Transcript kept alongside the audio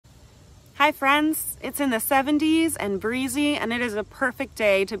Hi friends, it's in the 70s and breezy, and it is a perfect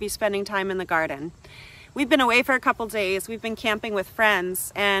day to be spending time in the garden. We've been away for a couple days. We've been camping with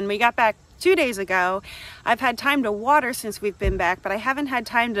friends, and we got back 2 days ago. I've had time to water since we've been back, but I haven't had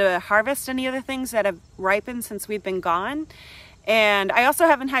time to harvest any of the things that have ripened since we've been gone. And I also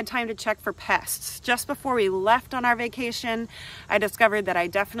haven't had time to check for pests. Just before we left on our vacation, I discovered that I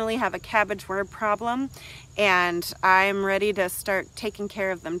definitely have a cabbage worm problem, and I'm ready to start taking care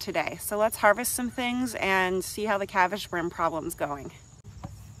of them today. So let's harvest some things and see how the cabbage worm problem's going.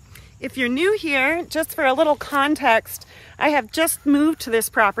 If you're new here, just for a little context, I have just moved to this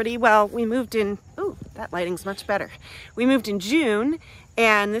property. Well, we moved in, ooh, that lighting's much better. We moved in June,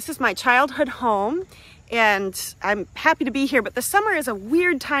 and this is my childhood home. And I'm happy to be here, but the summer is a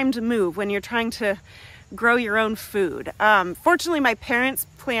weird time to move when you're trying to grow your own food. Fortunately, my parents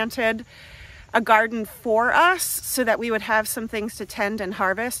planted a garden for us so that we would have some things to tend and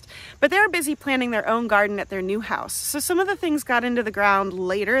harvest, but they're busy planting their own garden at their new house. So some of the things got into the ground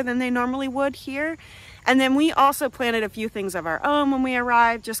later than they normally would here. And then we also planted a few things of our own when we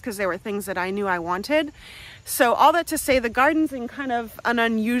arrived, just because they were things that I knew I wanted. So all that to say, the garden's in kind of an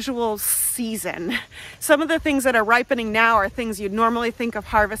unusual season. Some of the things that are ripening now are things you'd normally think of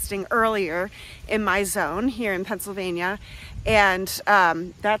harvesting earlier in my zone here in Pennsylvania. And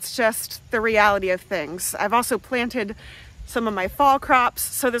that's just the reality of things. I've also planted some of my fall crops.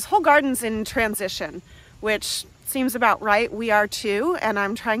 So this whole garden's in transition, which seems about right. We are too, and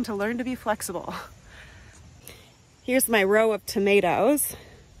I'm trying to learn to be flexible. Here's my row of tomatoes.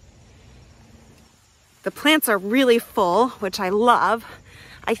 The plants are really full, which I love.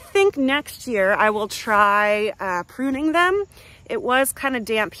 I think next year I will try pruning them. It was kind of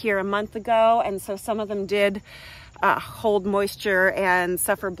damp here a month ago, and so some of them did hold moisture and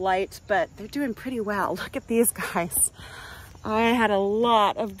suffer blight, but they're doing pretty well. Look at these guys. I had a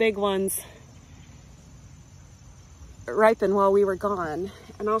lot of big ones ripen while we were gone,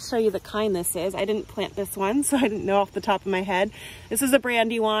 and I'll show you the kind this is. I didn't plant this one, so I didn't know off the top of my head. This is a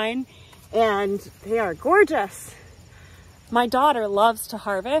Brandywine, and they are gorgeous. My daughter loves to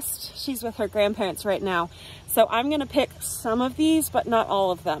harvest. She's with her grandparents right now. So I'm gonna pick some of these, but not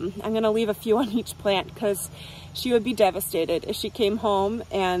all of them. I'm gonna leave a few on each plant because she would be devastated if she came home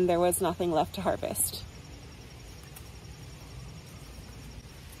and there was nothing left to harvest.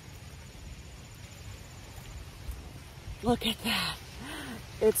 Look at that.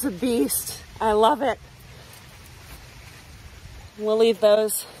 It's a beast. I love it. We'll leave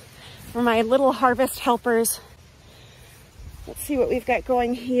those for my little harvest helpers. Let's see what we've got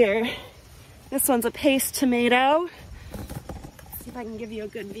going here. This one's a paste tomato. Let's see if I can give you a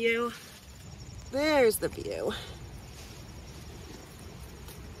good view. There's the view.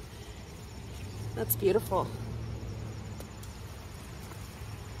 That's beautiful.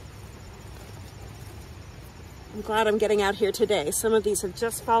 I'm glad I'm getting out here today. Some of these have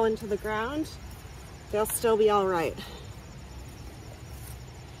just fallen to the ground. They'll still be all right.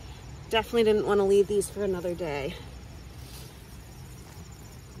 Definitely didn't want to leave these for another day.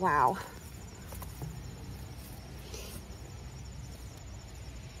 Wow.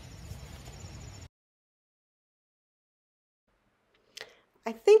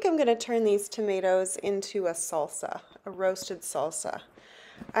 I think I'm going to turn these tomatoes into a salsa, a roasted salsa.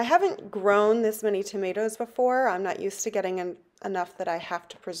 I haven't grown this many tomatoes before. I'm not used to getting enough that I have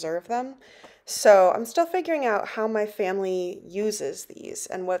to preserve them. So I'm still figuring out how my family uses these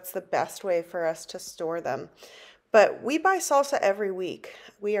and what's the best way for us to store them. But we buy salsa every week.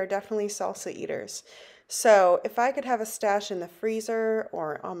 We are definitely salsa eaters. So if I could have a stash in the freezer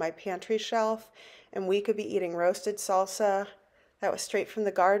or on my pantry shelf, and we could be eating roasted salsa that was straight from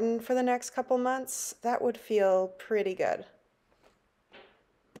the garden for the next couple months, that would feel pretty good.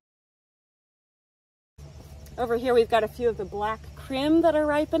 Over here we've got a few of the black crim that are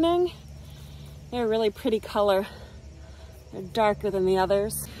ripening. They're a really pretty color. They're darker than the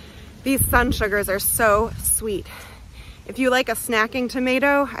others. These sun sugars are so sweet. If you like a snacking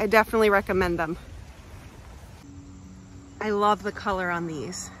tomato, I definitely recommend them. I love the color on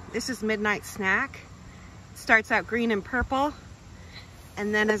these. This is Midnight Snack. It starts out green and purple,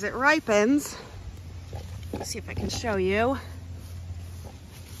 and then as it ripens, let's see if I can show you.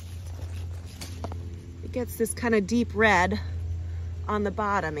 It gets this kind of deep red on the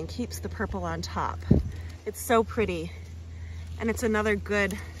bottom and keeps the purple on top. It's so pretty, and it's another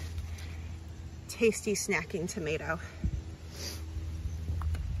good tasty snacking tomato.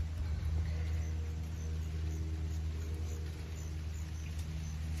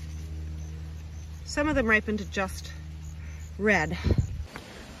 Some of them ripen to just red.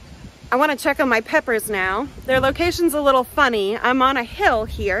 I want to check on my peppers now. Their location's a little funny. I'm on a hill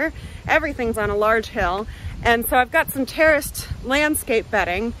here. Everything's on a large hill. And so I've got some terraced landscape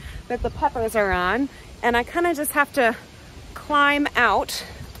bedding that the peppers are on. And I kind of just have to climb out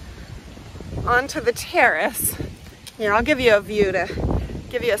onto the terrace. Here, I'll give you a view to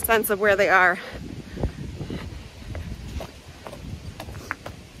give you a sense of where they are.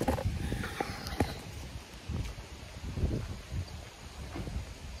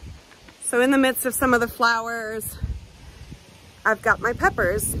 So in the midst of some of the flowers, I've got my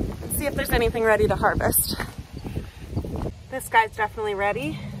peppers. Let's see if there's anything ready to harvest. This guy's definitely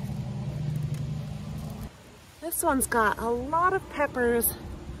ready. This one's got a lot of peppers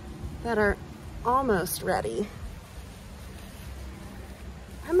that are almost ready.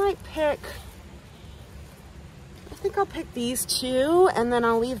 I might pick, I think I'll pick these two and then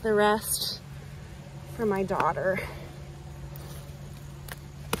I'll leave the rest for my daughter.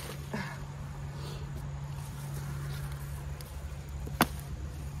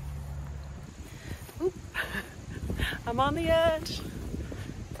 Oop. I'm on the edge.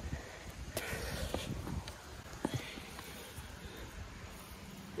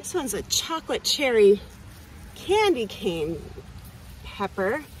 This one's a chocolate cherry candy cane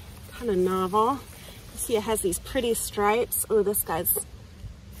pepper, kind of novel. You see it has these pretty stripes. Oh, this guy's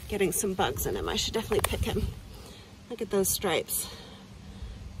getting some bugs in him. I should definitely pick him. Look at those stripes.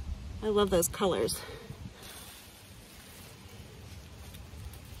 I love those colors.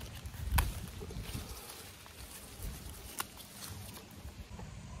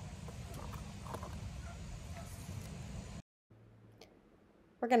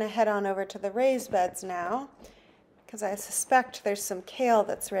 We're gonna head on over to the raised beds now because I suspect there's some kale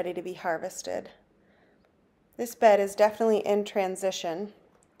that's ready to be harvested. This bed is definitely in transition.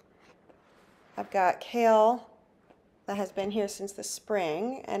 I've got kale that has been here since the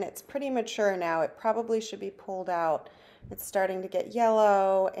spring and it's pretty mature now. It probably should be pulled out. It's starting to get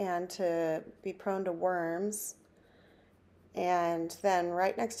yellow and to be prone to worms. And then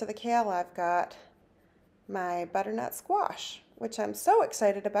right next to the kale I've got my butternut squash, which I'm so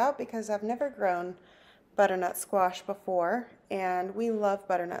excited about because I've never grown butternut squash before, and we love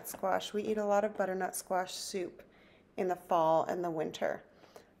butternut squash. We eat a lot of butternut squash soup in the fall and the winter.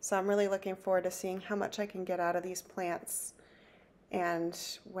 So I'm really looking forward to seeing how much I can get out of these plants and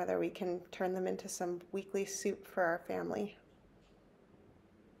whether we can turn them into some weekly soup for our family.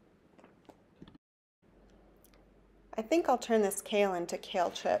 I think I'll turn this kale into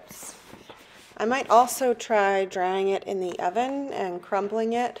kale chips. I might also try drying it in the oven and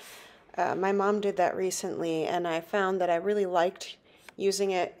crumbling it. My mom did that recently and I found that I really liked using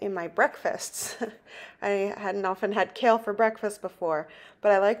it in my breakfasts. I hadn't often had kale for breakfast before,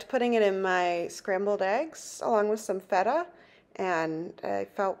 but I liked putting it in my scrambled eggs along with some feta, and I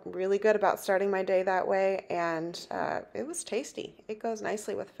felt really good about starting my day that way, and it was tasty. It goes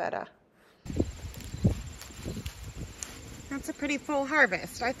nicely with feta. That's a pretty full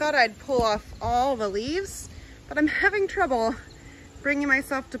harvest. I thought I'd pull off all the leaves, but I'm having trouble bringing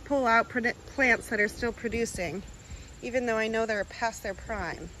myself to pull out plants that are still producing, even though I know they're past their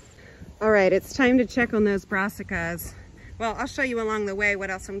prime. All right, it's time to check on those brassicas. Well, I'll show you along the way what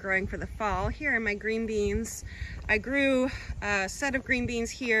else I'm growing for the fall. Here are my green beans. I grew a set of green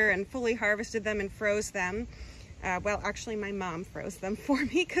beans here and fully harvested them and froze them. Well, actually my mom froze them for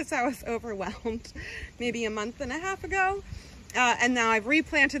me because I was overwhelmed maybe a month and a half ago. And now I've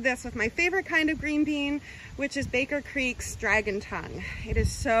replanted this with my favorite kind of green bean, which is Baker Creek's Dragon Tongue. It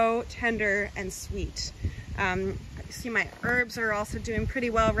is so tender and sweet. You see my herbs are also doing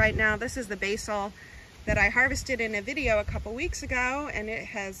pretty well right now. This is the basil that I harvested in a video a couple weeks ago, and it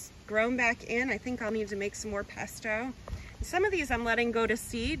has grown back in. I think I'll need to make some more pesto. Some of these I'm letting go to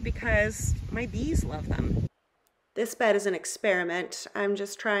seed because my bees love them. This bed is an experiment. I'm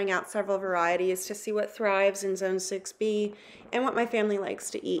just trying out several varieties to see what thrives in Zone 6B and what my family likes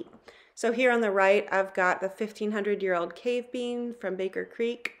to eat. So here on the right, I've got the 1500-year-old cave bean from Baker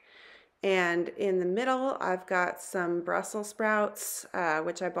Creek. And in the middle, I've got some Brussels sprouts,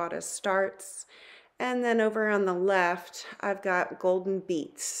 which I bought as starts. And then over on the left, I've got golden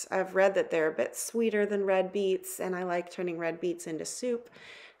beets. I've read that they're a bit sweeter than red beets, and I like turning red beets into soup.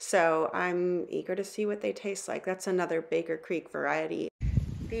 So I'm eager to see what they taste like. That's another Baker Creek variety.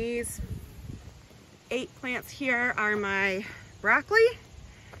 These 8 plants here are my broccoli,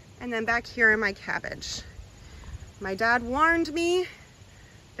 and then back here are my cabbage. My dad warned me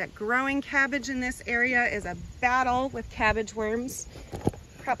that growing cabbage in this area is a battle with cabbage worms.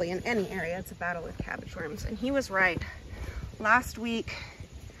 Probably in any area, it's a battle with cabbage worms, and he was right. Last week,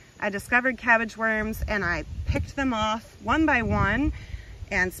 I discovered cabbage worms and I picked them off one by one,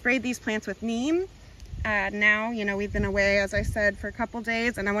 and sprayed these plants with neem. Now, you know, we've been away, as I said, for a couple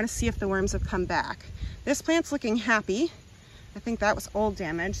days, and I want to see if the worms have come back. This plant's looking happy. I think that was old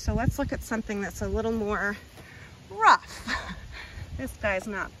damage. So let's look at something that's a little more rough. This guy's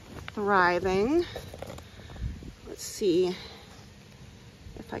not thriving. Let's see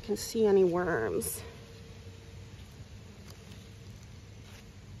if I can see any worms.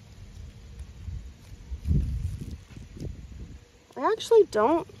 I actually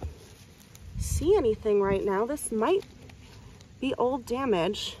don't see anything right now. This might be old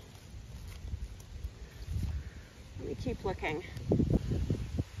damage. Let me keep looking.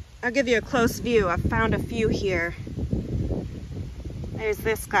 I'll give you a close view. I've found a few here. There's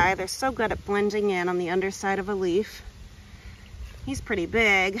this guy. They're so good at blending in on the underside of a leaf. He's pretty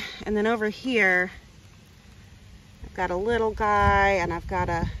big. And then over here, I've got a little guy and I've got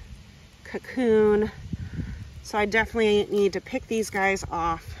a cocoon. So I definitely need to pick these guys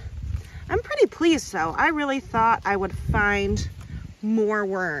off. I'm pretty pleased though. I really thought I would find more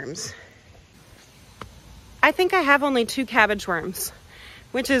worms. I think I have only 2 cabbage worms,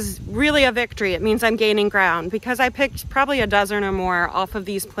 which is really a victory. It means I'm gaining ground because I picked probably a dozen or more off of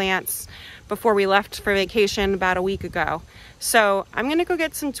these plants before we left for vacation about a week ago. So I'm gonna go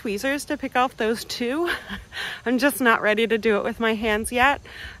get some tweezers to pick off those 2. I'm just not ready to do it with my hands yet,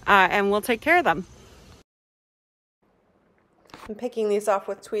 and we'll take care of them. I'm picking these off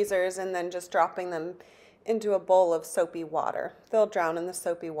with tweezers and then just dropping them into a bowl of soapy water. They'll drown in the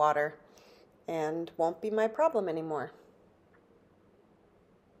soapy water and won't be my problem anymore.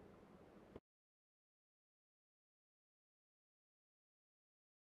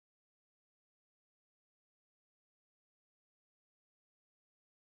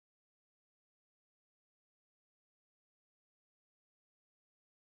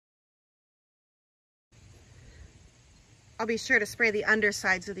 I'll be sure to spray the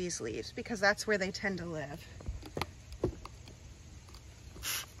undersides of these leaves because that's where they tend to live.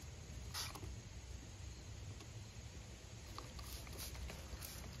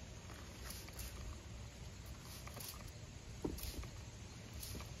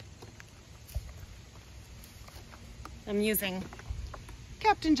 I'm using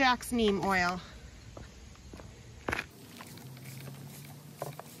Captain Jack's neem oil.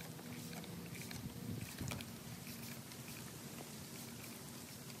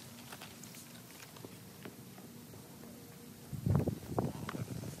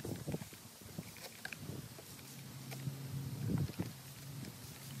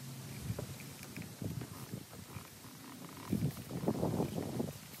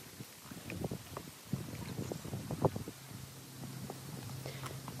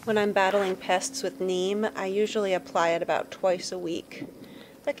 When I'm battling pests with neem, I usually apply it about twice a week.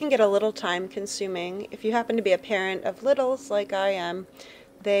 That can get a little time consuming. If you happen to be a parent of littles like I am,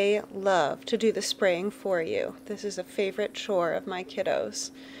 they love to do the spraying for you. This is a favorite chore of my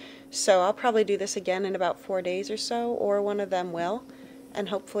kiddos. So I'll probably do this again in about 4 days or so, or one of them will, and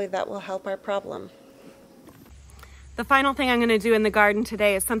hopefully that will help our problem. The final thing I'm going to do in the garden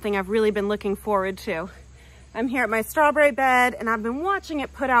today is something I've really been looking forward to. I'm here at my strawberry bed and I've been watching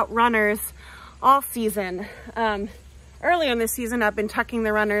it put out runners all season. Earlier in the season I've been tucking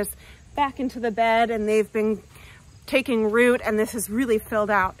the runners back into the bed and they've been taking root and this has really filled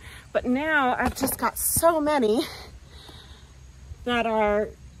out. But now I've just got so many that are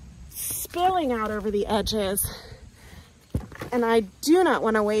spilling out over the edges and I do not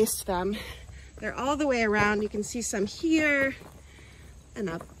want to waste them. They're all the way around. You can see some here and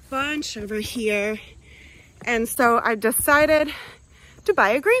a bunch over here. And so I decided to buy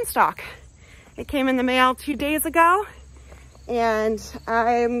a Greenstalk. It came in the mail 2 days ago and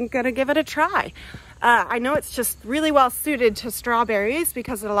I'm gonna give it a try. I know it's just really well suited to strawberries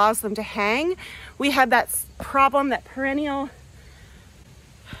because it allows them to hang. We had that problem, that perennial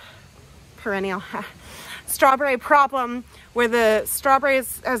strawberry problem where the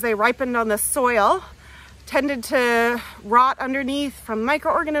strawberries, as they ripened on the soil, tended to rot underneath from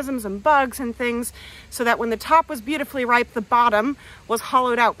microorganisms and bugs and things, so that when the top was beautifully ripe, the bottom was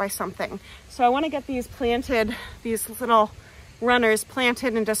hollowed out by something. So I want to get these planted, these little runners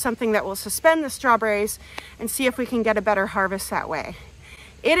planted into something that will suspend the strawberries and see if we can get a better harvest that way.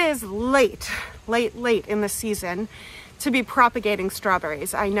 It is late in the season to be propagating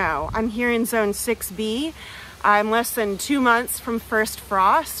strawberries. I know. I'm here in zone 6B. I'm less than 2 months from first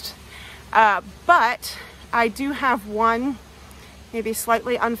frost, but I do have one maybe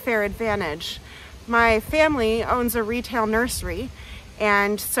slightly unfair advantage. My family owns a retail nursery,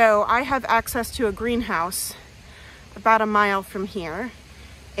 and so I have access to a greenhouse about a mile from here.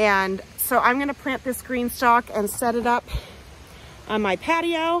 And so I'm gonna plant this Greenstalk and set it up on my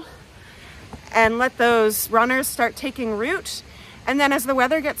patio and let those runners start taking root. And then as the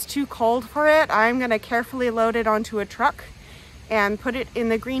weather gets too cold for it, I'm gonna carefully load it onto a truck and put it in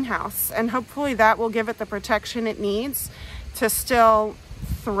the greenhouse. And hopefully that will give it the protection it needs to still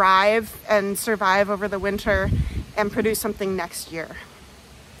thrive and survive over the winter and produce something next year.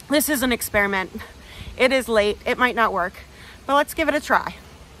 This is an experiment. It is late, it might not work, but let's give it a try.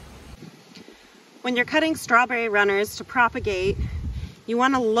 When you're cutting strawberry runners to propagate, you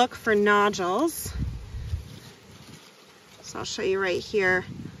want to look for nodules. So I'll show you right here.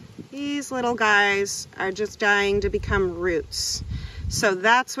 These little guys are just dying to become roots. So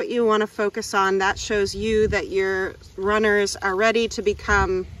that's what you want to focus on. That shows you that your runners are ready to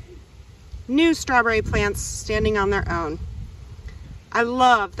become new strawberry plants standing on their own. I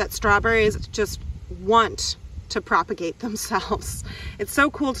love that strawberries just want to propagate themselves. It's so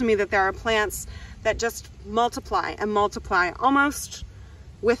cool to me that there are plants that just multiply and multiply almost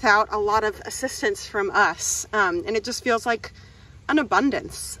without a lot of assistance from us. And it just feels like an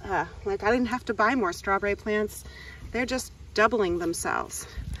abundance. Like I didn't have to buy more strawberry plants. They're just doubling themselves.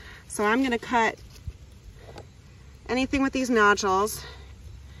 So I'm gonna cut anything with these nodules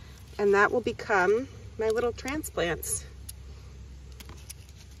and that will become my little transplants.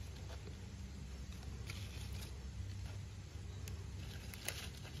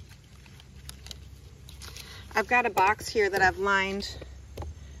 I've got a box here that I've lined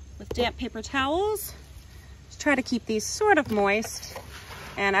with damp paper towels to try to keep these sort of moist.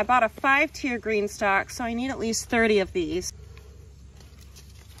 And I bought a 5-tier Greenstalk, so I need at least 30 of these.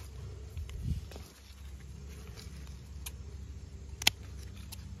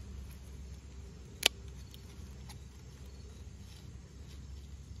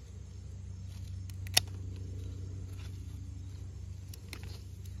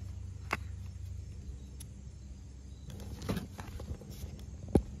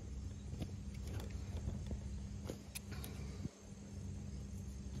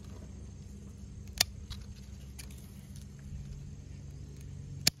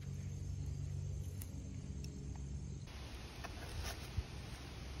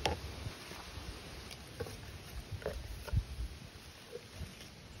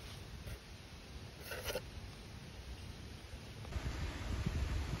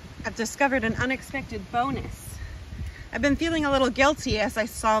 I've discovered an unexpected bonus. I've been feeling a little guilty as I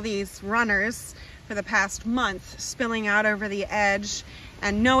saw these runners for the past month spilling out over the edge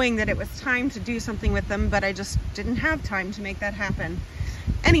and knowing that it was time to do something with them, but I just didn't have time to make that happen.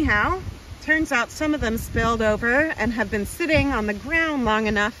 Anyhow, turns out some of them spilled over and have been sitting on the ground long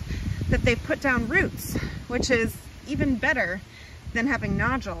enough that they've put down roots, which is even better than having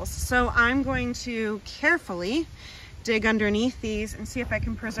nodules. So I'm going to carefully dig underneath these and see if I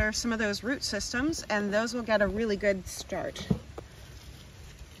can preserve some of those root systems, and those will get a really good start.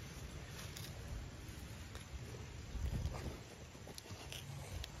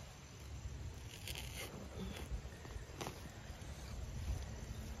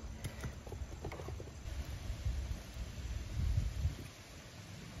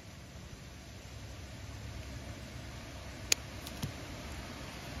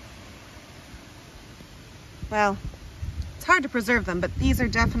 Well, it's hard to preserve them, but these are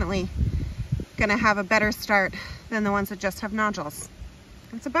definitely gonna have a better start than the ones that just have nodules.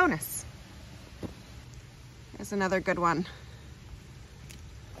 It's a bonus. There's another good one.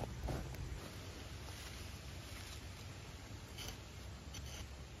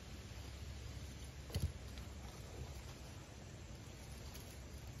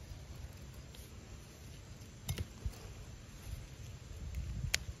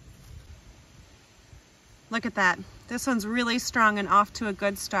 Look at that. This one's really strong and off to a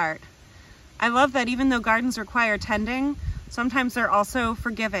good start. I love that even though gardens require tending, sometimes they're also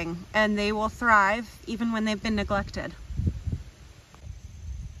forgiving and they will thrive even when they've been neglected.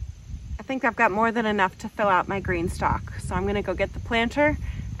 I think I've got more than enough to fill out my Greenstalk, so I'm gonna go get the planter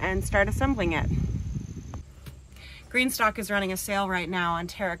and start assembling it. Greenstalk is running a sale right now on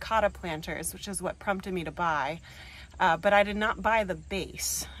terracotta planters, which is what prompted me to buy. But I did not buy the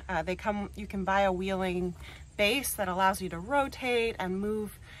base. You can buy a wheeling base that allows you to rotate and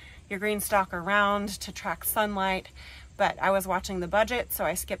move your Greenstalk around to track sunlight, but I was watching the budget, so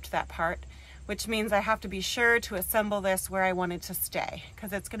I skipped that part, which means I have to be sure to assemble this where I want it to stay,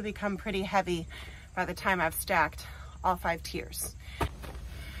 because it's going to become pretty heavy by the time I've stacked all 5 tiers.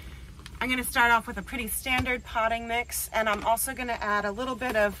 I'm going to start off with a pretty standard potting mix, and I'm also going to add a little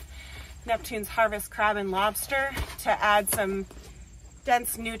bit of Neptune's Harvest Crab and Lobster to add some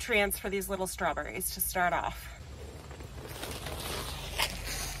dense nutrients for these little strawberries to start off.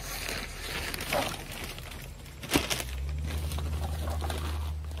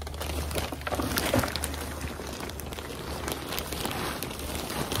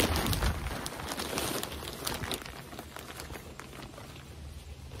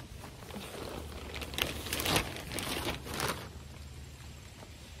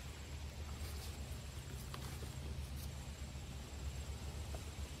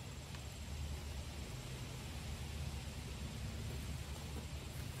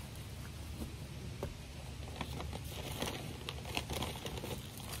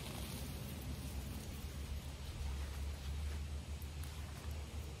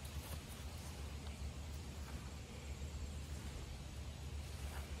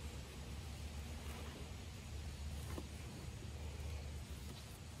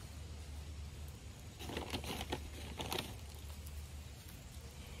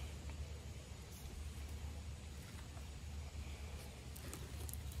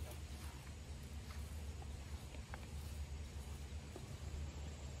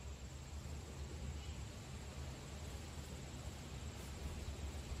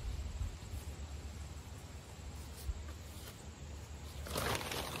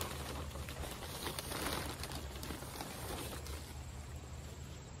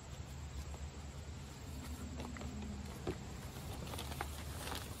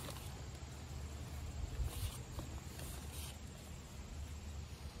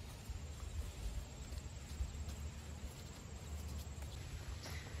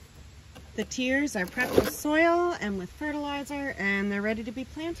 The tiers are prepped with soil and with fertilizer, and they're ready to be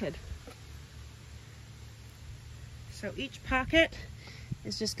planted. So each pocket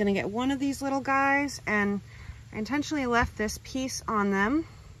is just going to get one of these little guys, and I intentionally left this piece on them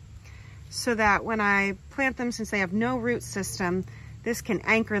so that when I plant them, since they have no root system, this can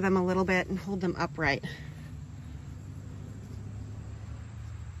anchor them a little bit and hold them upright.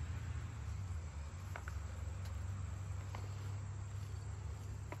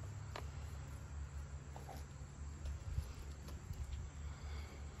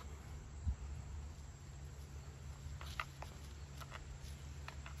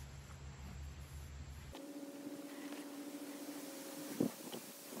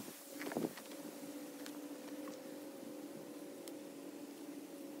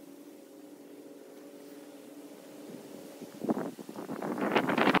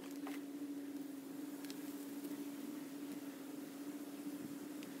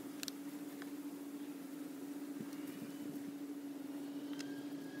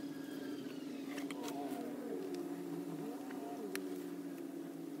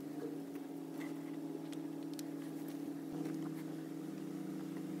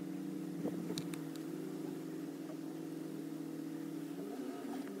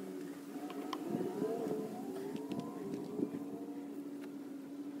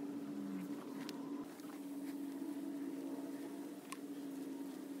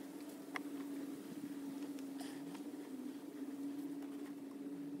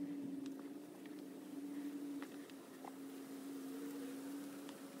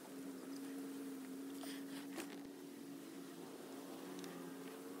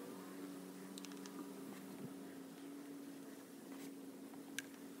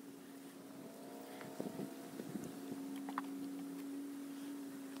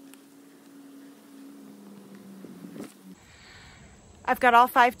 I've got all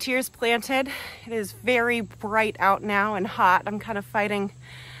 5 tiers planted. It is very bright out now and hot. I'm kind of fighting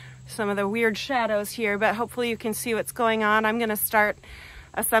some of the weird shadows here, but hopefully you can see what's going on. I'm gonna start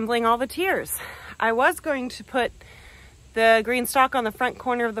assembling all the tiers. I was going to put the Greenstalk on the front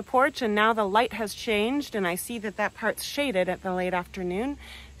corner of the porch, and now the light has changed and I see that that part's shaded at the late afternoon.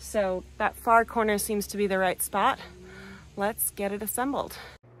 So that far corner seems to be the right spot. Let's get it assembled.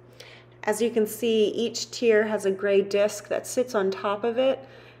 As you can see, each tier has a gray disc that sits on top of it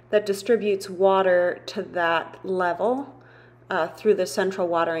that distributes water to that level through the central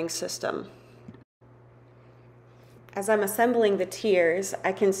watering system. As I'm assembling the tiers,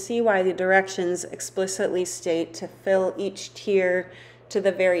 I can see why the directions explicitly state to fill each tier to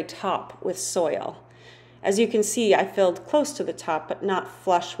the very top with soil. As you can see, I filled close to the top, but not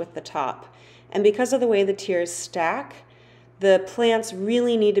flush with the top. And because of the way the tiers stack, the plants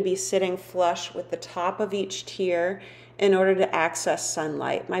really need to be sitting flush with the top of each tier in order to access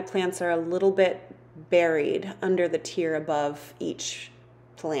sunlight. My plants are a little bit buried under the tier above each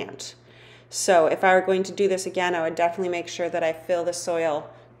plant. So if I were going to do this again, I would definitely make sure that I fill the soil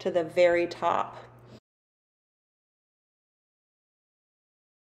to the very top.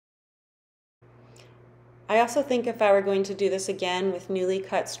 I also think if I were going to do this again with newly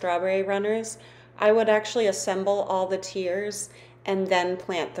cut strawberry runners, I would actually assemble all the tiers and then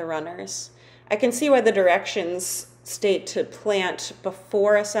plant the runners. I can see why the directions state to plant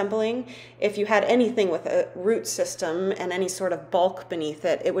before assembling. If you had anything with a root system and any sort of bulk beneath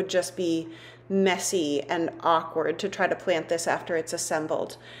it, it would just be messy and awkward to try to plant this after it's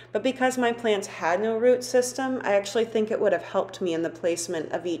assembled. But because my plants had no root system, I actually think it would have helped me in the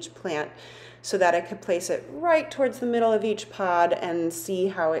placement of each plant so that I could place it right towards the middle of each pod and see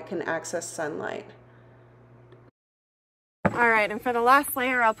how it can access sunlight. All right, and for the last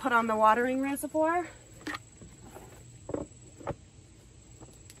layer, I'll put on the watering reservoir.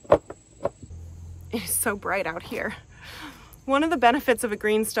 It is so bright out here. One of the benefits of a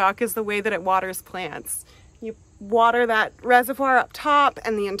Greenstalk is the way that it waters plants. You water that reservoir up top,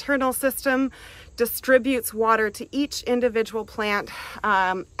 and the internal system distributes water to each individual plant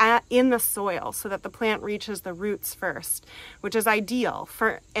in the soil so that the plant reaches the roots first, which is ideal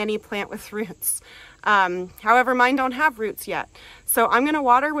for any plant with roots. However, mine don't have roots yet. So I'm going to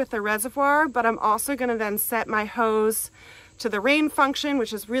water with the reservoir, but I'm also going to then set my hose to the rain function,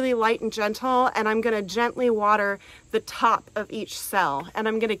 which is really light and gentle, and I'm going to gently water the top of each cell. And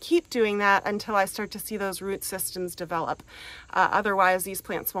I'm going to keep doing that until I start to see those root systems develop. Otherwise, these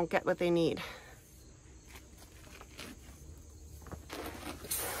plants won't get what they need.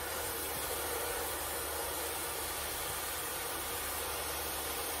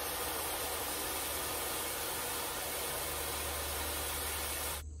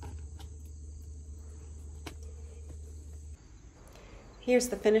 Here's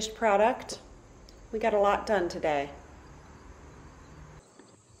the finished product. We got a lot done today.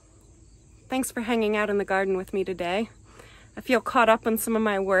 Thanks for hanging out in the garden with me today. I feel caught up on some of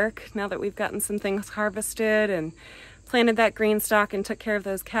my work now that we've gotten some things harvested and planted that Greenstalk and took care of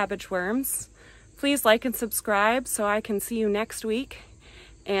those cabbage worms. Please like and subscribe so I can see you next week.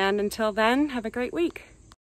 And until then, have a great week.